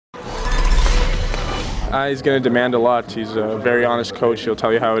He's going to demand a lot. He's a very honest coach. He'll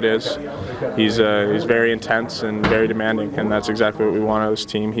tell you how it is. He's very intense and very demanding, and that's exactly what we want out of this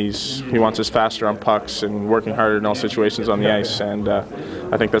team. He wants us faster on pucks and working harder in all situations on the ice, and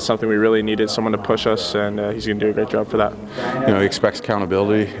I think that's something we really needed, someone to push us, and he's going to do a great job for that. You know, he expects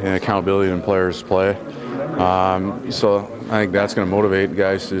accountability in players' play. So I think that's going to motivate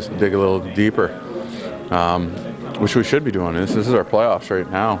guys to just dig a little deeper, which we should be doing. This is our playoffs right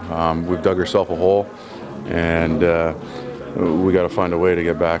now. We've dug ourselves a hole, and we got to find a way to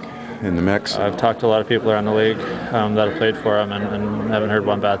get back in the mix. I've talked to a lot of people around the league that have played for him, and haven't heard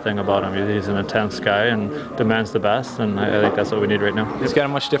one bad thing about him. He's an intense guy and demands the best, and I think that's what we need right now. He's got a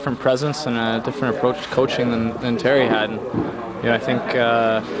much different presence and a different approach to coaching than Terry had. And, you know, I think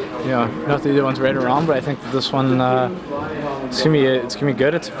not that the other one's right or wrong, but I think that this one it's gonna be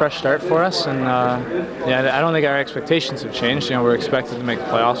good. It's a fresh start for us, and I don't think our expectations have changed. You know, we're expected to make the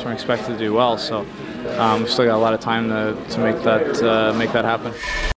playoffs. We're expected to do well, so we've still got a lot of time to make that happen.